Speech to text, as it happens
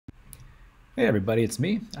Hey everybody, it's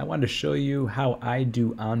me. I wanted to show you how I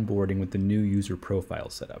do onboarding with the new user profile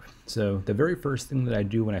setup. So the very first thing that I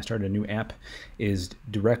do when I start a new app is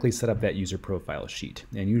directly set up that user profile sheet.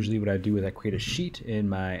 And usually what I do is I create a sheet in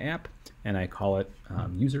my app and I call it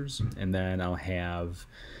users, and then I'll have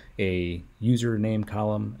a username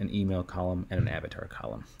column, an email column, and an avatar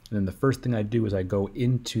column. And then the first thing I do is I go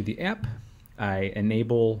into the app, I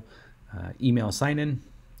enable email sign-in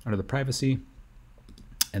under the privacy,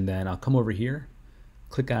 and then I'll come over here,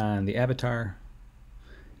 click on the avatar,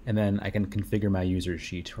 and then I can configure my user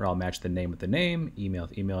sheet where I'll match the name with the name, email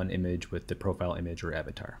with email, and image with the profile image or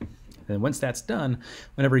avatar. And then once that's done,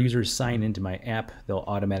 whenever users sign into my app, they'll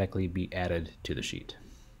automatically be added to the sheet.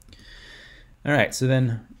 All right, so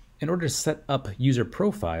then in order to set up user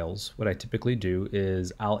profiles, what I typically do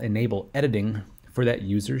is I'll enable editing for that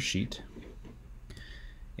user sheet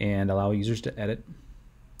and allow users to edit.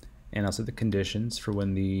 And I'll set the conditions for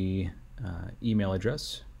when the email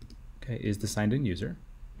address is the signed in user.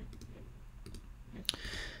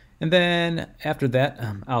 And then after that,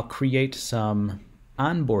 I'll create some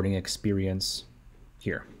onboarding experience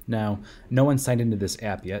here. Now, no one's signed into this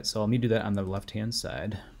app yet, so I'll need to do that on the left-hand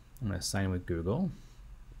side. I'm going to sign in with Google.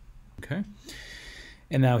 Okay.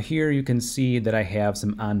 And now here you can see that I have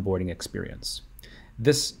some onboarding experience.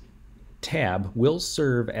 This tab will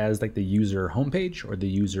serve as like the user homepage or the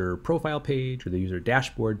user profile page or the user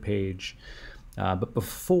dashboard page. But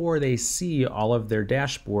before they see all of their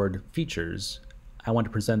dashboard features, I want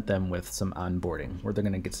to present them with some onboarding where they're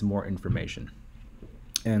going to get some more information.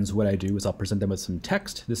 And so what I do is I'll present them with some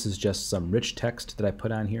text. This is just some rich text that I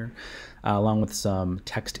put on here, along with some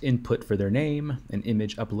text input for their name, an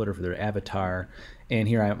image uploader for their avatar, and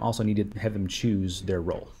here I also need to have them choose their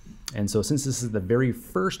role. And so since this is the very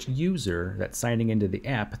first user that's signing into the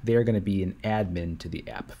app, they're going to be an admin to the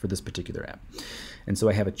app for this particular app. And so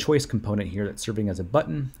I have a choice component here that's serving as a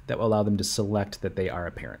button that will allow them to select that they are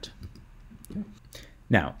a parent. Okay.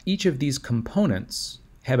 Now, each of these components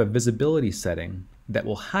have a visibility setting that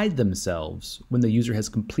will hide themselves when the user has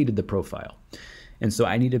completed the profile. And so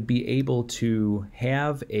I need to be able to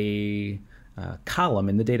have a column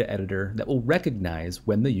in the data editor that will recognize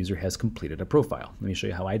when the user has completed a profile. Let me show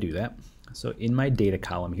you how I do that. So in my data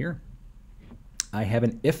column here, I have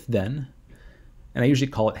an if then, and I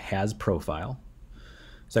usually call it has profile.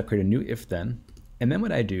 So I create a new if then, and then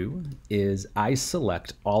what I do is I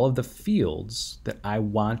select all of the fields that I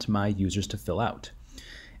want my users to fill out.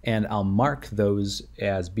 And I'll mark those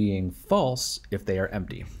as being false if they are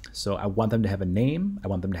empty. So I want them to have a name, I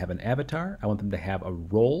want them to have an avatar, I want them to have a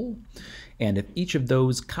role, and if each of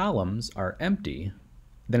those columns are empty,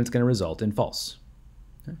 then it's going to result in false.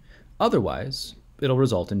 Okay? Otherwise, it'll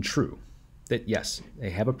result in true, that yes, they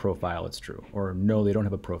have a profile, it's true, or no, they don't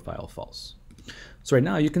have a profile, false. So right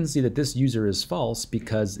now you can see that this user is false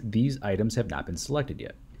because these items have not been selected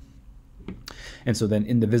yet. And so then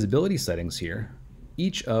in the visibility settings here,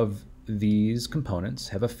 each of these components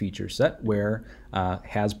have a feature set where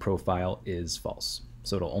has profile is false.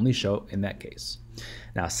 So it'll only show in that case.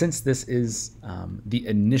 Now, since this is the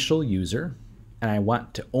initial user, and I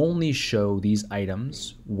want to only show these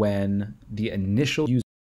items when the initial user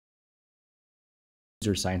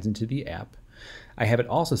signs into the app, I have it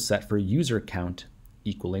also set for user count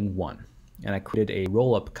equaling 1. And I created a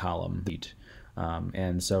roll-up column.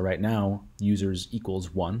 And so right now, users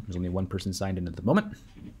equals 1. There's only one person signed in at the moment.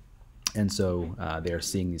 And so they are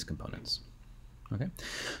seeing these components. Okay.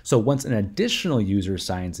 So once an additional user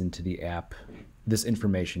signs into the app, this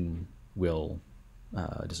information will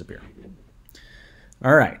disappear.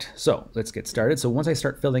 All right, so let's get started. So once I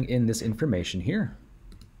start filling in this information here,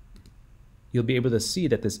 you'll be able to see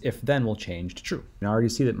that this if then will change to true. And I already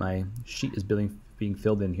see that my sheet is being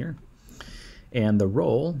filled in here, and the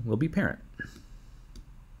role will be parent.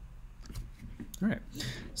 All right,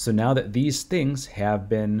 so now that these things have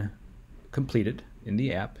been completed in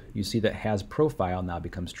the app, you see that has profile now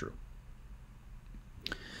becomes true.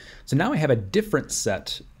 So now I have a different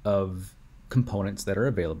set of components that are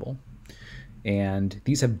available, and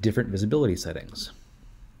these have different visibility settings.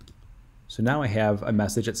 So now I have a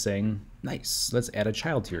message that's saying, nice, let's add a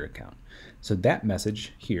child to your account. So that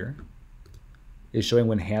message here is showing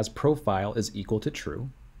when has profile is equal to true,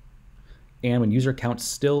 and when user count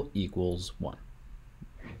still equals 1.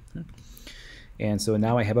 Okay. And so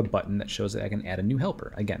now I have a button that shows that I can add a new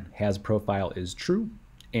helper. Again, has profile is true,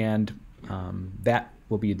 and that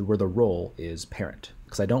will be where the role is parent,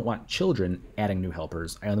 because I don't want children adding new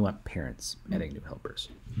helpers. I only want parents adding new helpers.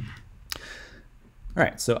 All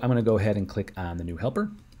right, so I'm going to go ahead and click on the new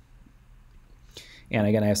helper. And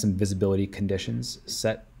again, I have some visibility conditions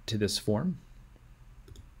set to this form.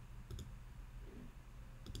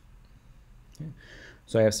 Okay.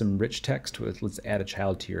 So I have some rich text with let's add a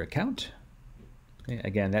child to your account. Okay.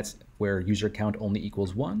 Again, that's where user account only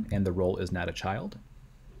equals 1 and the role is not a child.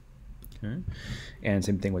 Okay. And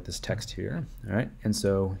same thing with this text here. All right. And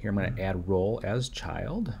so here I'm going to add role as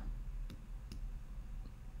child.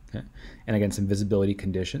 Okay. And again, some visibility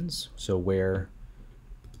conditions. So where,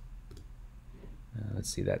 let's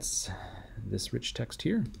see, that's this rich text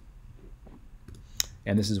here.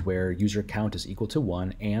 And this is where user count is equal to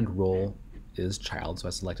 1 and role is child. So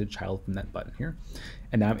I selected child from that button here.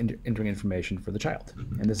 And now I'm entering information for the child.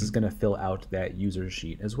 And this is going to fill out that user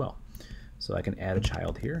sheet as well. So I can add a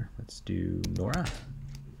child here. Let's do Nora.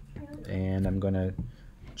 And I'm going to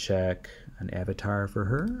check an avatar for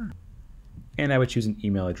her. And I would choose an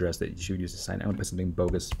email address that she would use to sign. I'm going to put something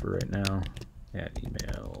bogus for right now at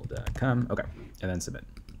email.com. Okay, and then submit.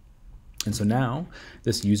 And so now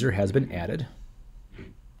this user has been added.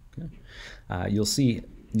 Okay. You'll see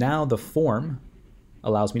now the form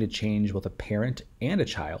allows me to change both a parent and a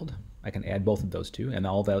child. I can add both of those two, and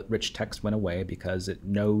all that rich text went away because it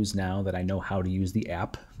knows now that I know how to use the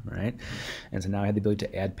app, right? And so now I have the ability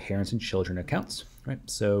to add parents and children accounts, right?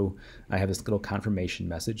 So I have this little confirmation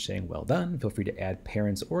message saying, well done, feel free to add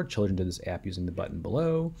parents or children to this app using the button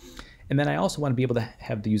below. And then I also want to be able to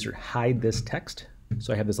have the user hide this text.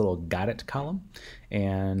 So I have this little got it column,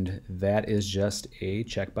 and that is just a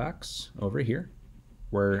checkbox over here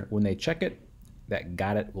where when they check it, that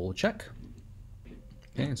got it will check.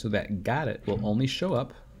 Okay, and so that got it will only show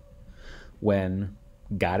up when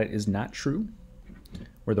got it is not true,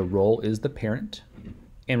 where the role is the parent,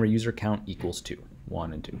 and where user count equals 2,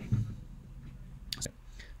 1 and 2.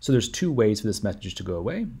 So there's two ways for this message to go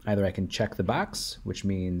away. Either I can check the box, which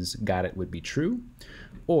means got it would be true,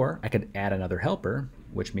 or I could add another helper,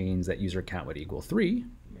 which means that user count would equal 3,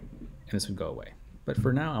 and this would go away. But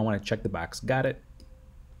for now, I want to check the box, got it,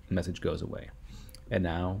 the message goes away. And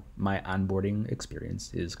now my onboarding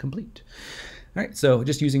experience is complete. All right, so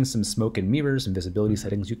just using some smoke and mirrors and visibility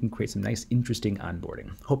settings, you can create some nice, interesting onboarding.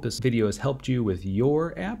 Hope this video has helped you with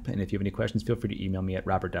your app. And if you have any questions, feel free to email me at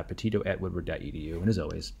robert.petito@woodward.edu. And as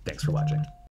always, thanks for watching.